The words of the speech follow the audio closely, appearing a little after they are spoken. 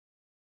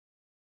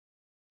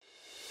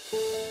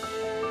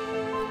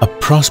A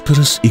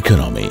prosperous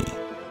economy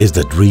is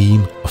the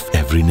dream of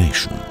every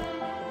nation.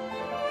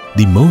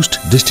 The most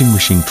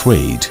distinguishing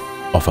trait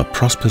of a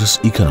prosperous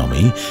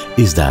economy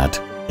is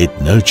that it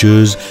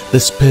nurtures the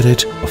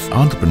spirit of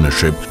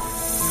entrepreneurship.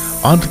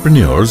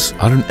 Entrepreneurs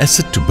are an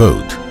asset to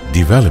both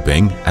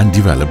developing and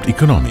developed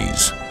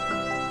economies.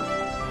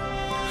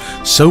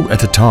 So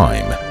at a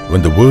time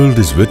when the world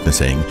is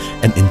witnessing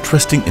an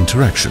interesting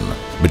interaction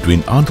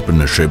between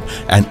entrepreneurship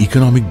and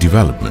economic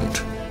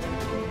development,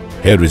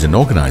 here is an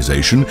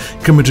organization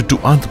committed to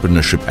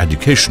entrepreneurship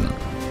education,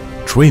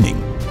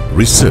 training,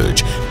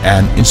 research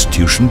and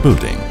institution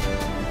building.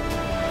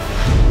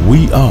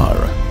 We are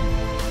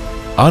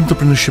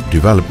Entrepreneurship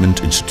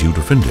Development Institute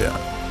of India,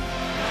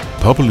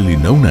 popularly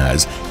known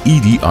as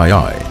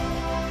EDII,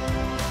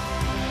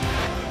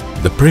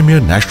 the premier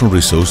national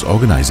resource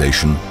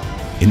organization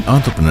in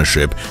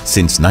entrepreneurship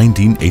since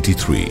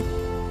 1983.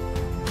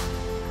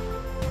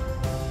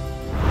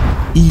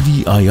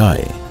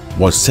 EDII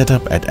was set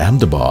up at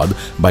Ahmedabad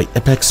by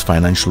Apex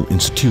Financial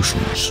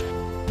Institutions,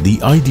 the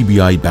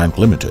IDBI Bank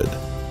Limited,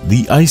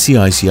 the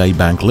ICICI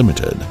Bank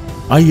Limited,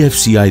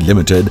 IFCI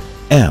Limited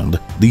and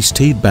the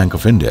State Bank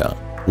of India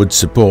with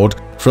support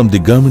from the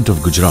Government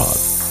of Gujarat.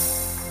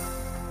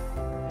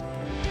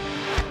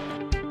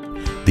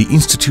 The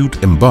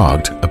institute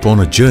embarked upon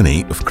a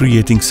journey of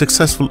creating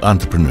successful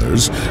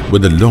entrepreneurs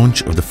with the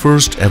launch of the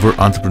first ever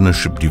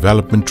entrepreneurship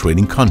development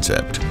training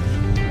concept,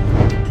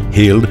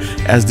 hailed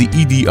as the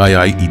EDII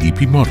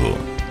EDP model.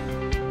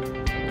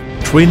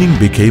 Training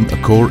became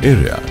a core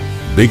area,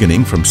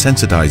 beginning from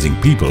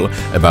sensitizing people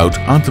about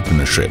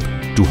entrepreneurship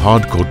to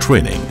hardcore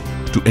training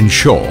to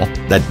ensure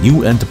that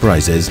new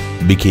enterprises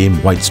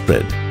became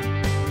widespread.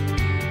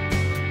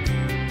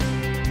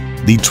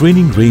 The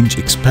training range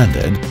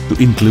expanded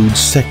to include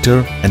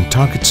sector and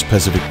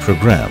target-specific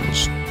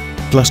programs,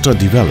 cluster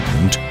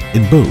development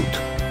in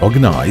both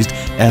organized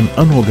and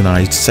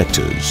unorganized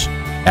sectors,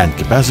 and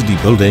capacity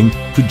building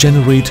to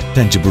generate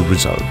tangible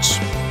results.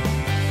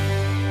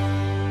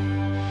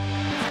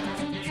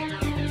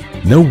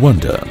 No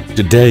wonder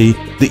today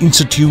the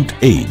Institute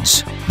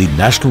aids the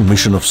national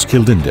mission of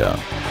Skilled India,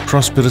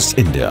 Prosperous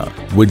India,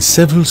 with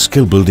several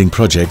skill-building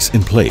projects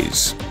in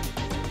place.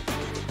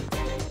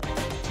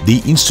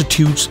 The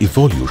Institute's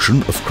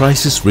evolution of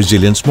crisis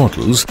resilience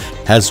models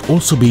has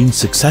also been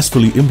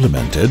successfully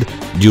implemented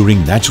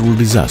during natural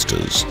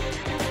disasters.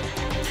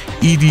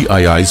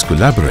 EDII's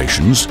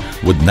collaborations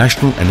with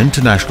national and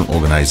international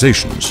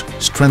organizations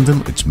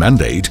strengthen its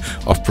mandate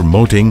of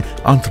promoting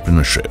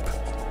entrepreneurship.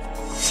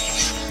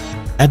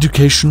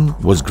 Education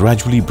was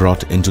gradually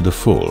brought into the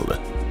fold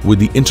with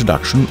the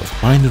introduction of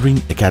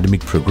pioneering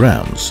academic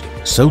programs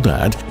so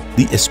that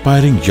the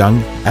aspiring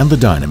young and the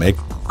dynamic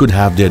could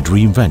have their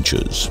dream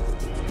ventures.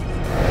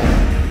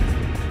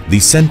 The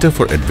Center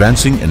for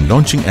Advancing and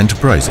Launching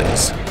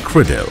Enterprises,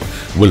 CRIDEL,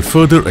 will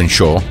further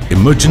ensure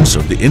emergence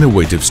of the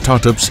innovative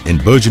startups in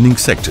burgeoning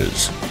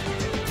sectors.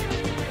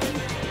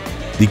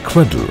 The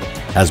CRIDEL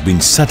has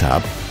been set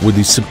up with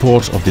the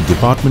support of the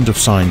Department of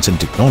Science and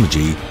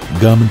Technology,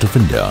 Government of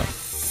India.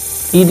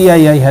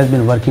 EDII has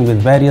been working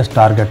with various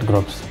target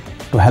groups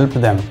to help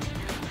them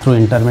through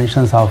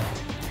interventions of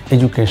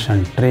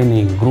education,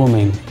 training,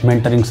 grooming,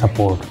 mentoring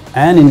support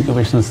and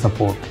incubation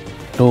support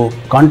to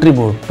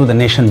contribute to the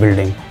nation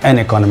building and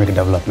economic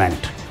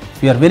development.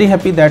 We are very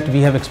happy that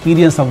we have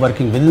experience of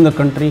working within the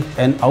country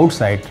and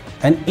outside,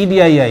 and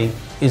EDII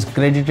is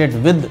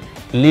credited with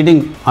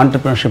leading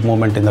entrepreneurship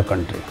movement in the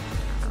country.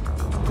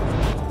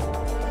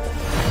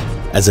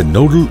 As a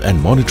nodal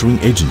and monitoring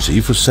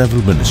agency for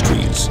several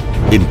ministries,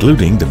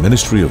 including the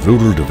Ministry of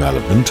Rural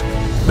Development,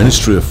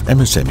 Ministry of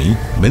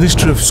MSME,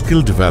 Ministry of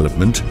Skill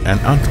Development and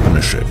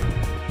Entrepreneurship,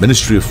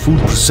 Ministry of Food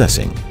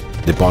Processing,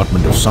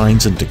 Department of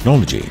Science and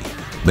Technology,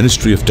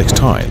 Ministry of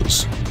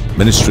Textiles,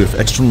 Ministry of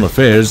External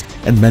Affairs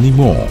and many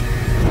more,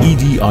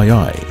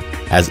 EDII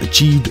has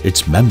achieved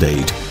its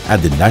mandate at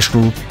the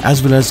national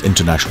as well as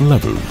international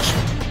levels.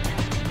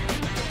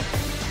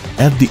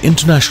 At the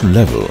international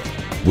level,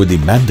 with the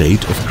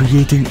mandate of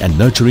creating and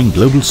nurturing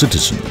global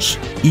citizens,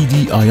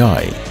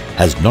 EDII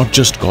has not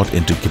just got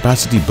into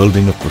capacity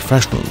building of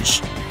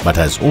professionals, but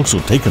has also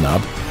taken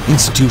up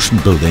institution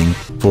building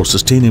for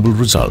sustainable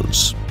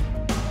results.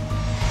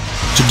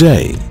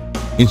 Today,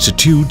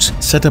 institutes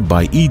set up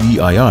by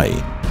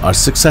EDII are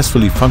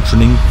successfully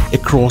functioning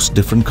across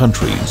different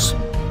countries.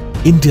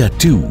 India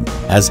too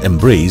has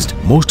embraced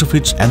most of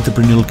its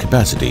entrepreneurial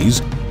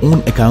capacities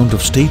on account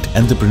of state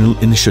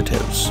entrepreneurial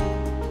initiatives.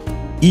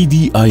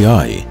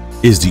 EDII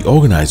is the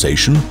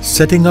organization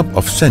setting up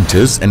of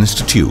centers and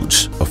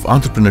institutes of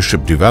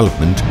entrepreneurship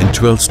development in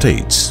 12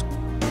 states.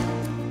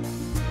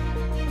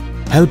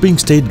 Helping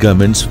state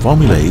governments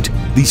formulate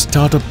the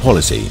startup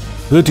policy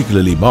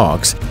particularly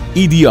marks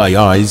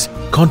EDII's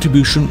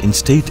contribution in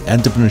state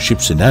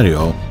entrepreneurship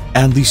scenario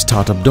and the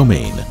startup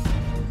domain.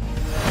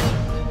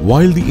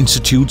 While the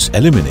Institute's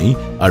alumni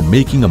are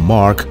making a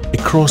mark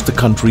across the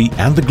country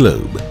and the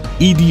globe,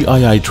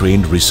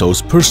 EDII-trained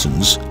resource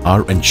persons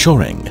are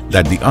ensuring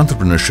that the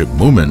entrepreneurship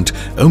movement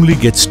only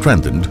gets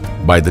strengthened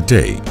by the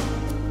day.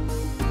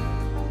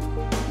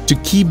 To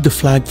keep the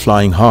flag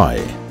flying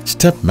high,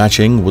 step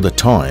matching with the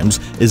times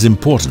is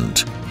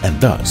important,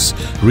 and thus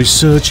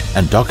research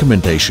and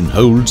documentation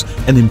holds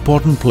an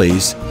important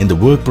place in the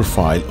work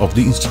profile of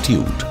the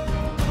institute.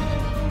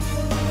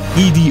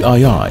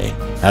 EDII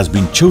has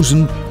been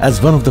chosen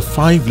as one of the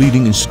 5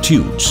 leading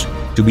institutes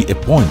to be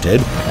appointed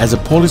as a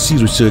policy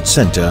research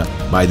center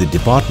by the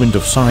Department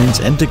of Science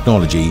and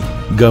Technology,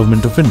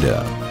 Government of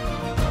India.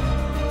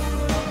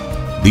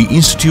 The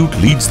institute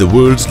leads the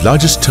world's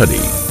largest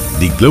study,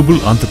 the Global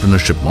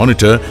Entrepreneurship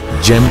Monitor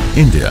GEM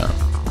India,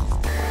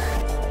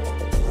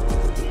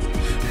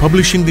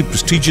 publishing the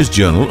prestigious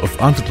Journal of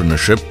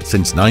Entrepreneurship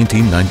since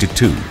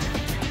 1992,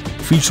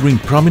 featuring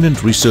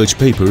prominent research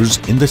papers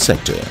in the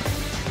sector,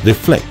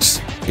 reflects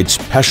its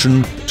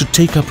passion to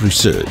take up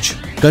research,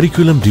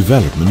 curriculum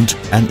development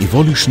and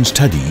evolution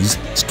studies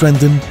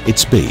strengthen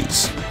its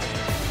base.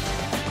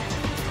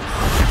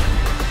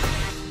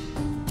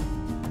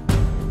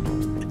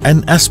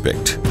 An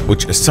aspect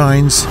which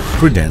assigns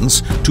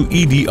credence to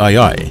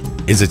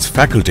EDII is its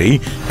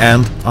faculty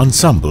and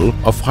ensemble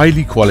of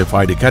highly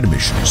qualified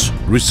academicians,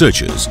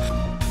 researchers,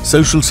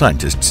 social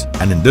scientists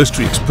and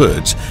industry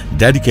experts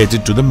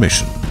dedicated to the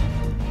mission.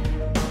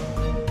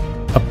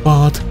 A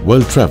path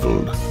well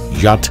travelled,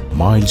 yet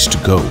miles to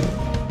go.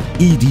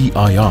 EDII,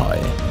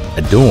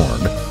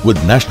 adorned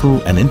with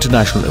national and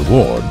international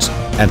awards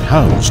and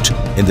housed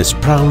in the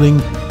sprawling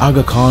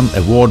Aga Khan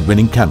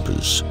award-winning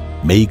campus,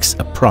 makes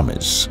a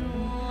promise.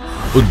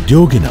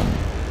 Udyoginam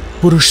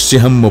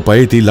Purushsyaham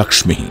Mopayati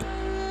Lakshmi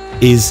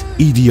is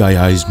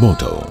EDII's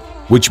motto,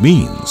 which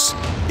means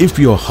if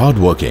you are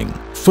hardworking,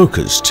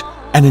 focused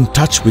and in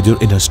touch with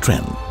your inner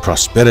strength,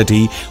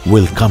 prosperity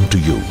will come to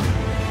you.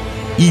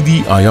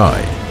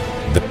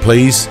 EDII, the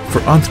place for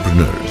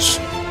entrepreneurs.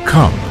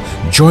 Come,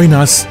 join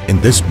us in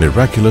this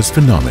miraculous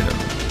phenomenon.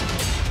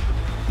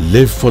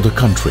 Live for the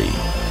country.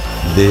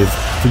 Live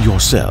for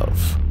yourself.